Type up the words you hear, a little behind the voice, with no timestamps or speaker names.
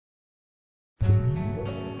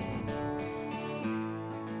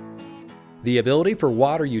The ability for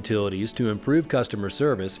water utilities to improve customer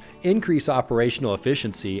service, increase operational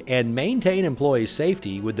efficiency, and maintain employee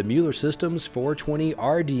safety with the Mueller Systems 420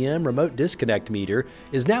 RDM remote disconnect meter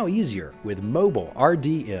is now easier with Mobile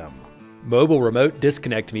RDM. Mobile Remote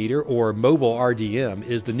Disconnect Meter, or Mobile RDM,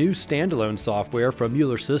 is the new standalone software from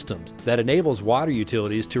Mueller Systems that enables water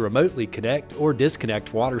utilities to remotely connect or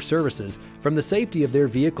disconnect water services from the safety of their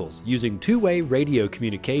vehicles using two-way radio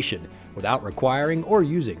communication without requiring or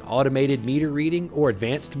using automated meter reading or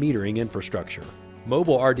advanced metering infrastructure.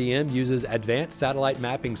 Mobile RDM uses advanced satellite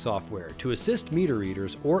mapping software to assist meter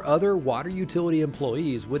readers or other water utility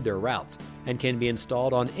employees with their routes and can be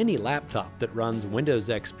installed on any laptop that runs Windows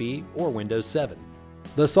XP or Windows 7.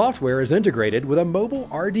 The software is integrated with a mobile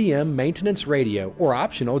RDM maintenance radio or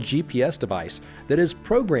optional GPS device that is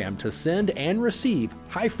programmed to send and receive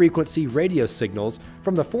high-frequency radio signals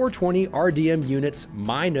from the 420 RDM unit's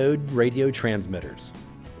MyNode radio transmitters.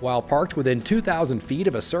 While parked within 2,000 feet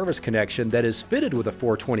of a service connection that is fitted with a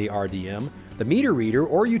 420 RDM, the meter reader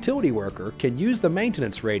or utility worker can use the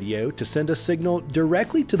maintenance radio to send a signal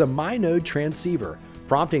directly to the MyNode transceiver,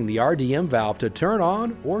 prompting the RDM valve to turn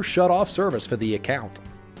on or shut off service for the account.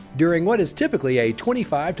 During what is typically a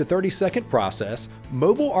 25 to 30 second process,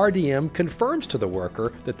 Mobile RDM confirms to the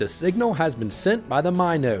worker that the signal has been sent by the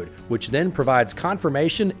MyNode, which then provides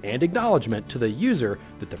confirmation and acknowledgement to the user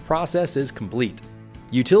that the process is complete.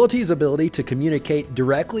 Utilities' ability to communicate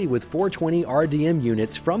directly with 420 RDM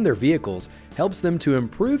units from their vehicles helps them to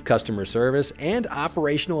improve customer service and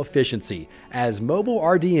operational efficiency, as Mobile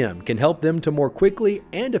RDM can help them to more quickly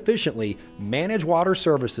and efficiently manage water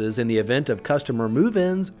services in the event of customer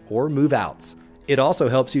move-ins or move-outs. It also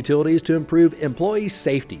helps utilities to improve employee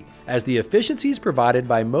safety, as the efficiencies provided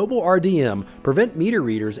by Mobile RDM prevent meter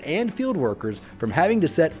readers and field workers from having to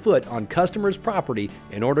set foot on customers' property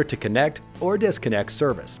in order to connect or disconnect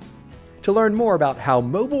service. To learn more about how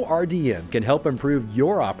Mobile RDM can help improve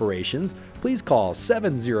your operations, please call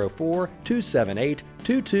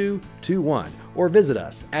 704-278-2221 or visit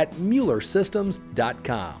us at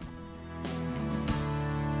MuellerSystems.com.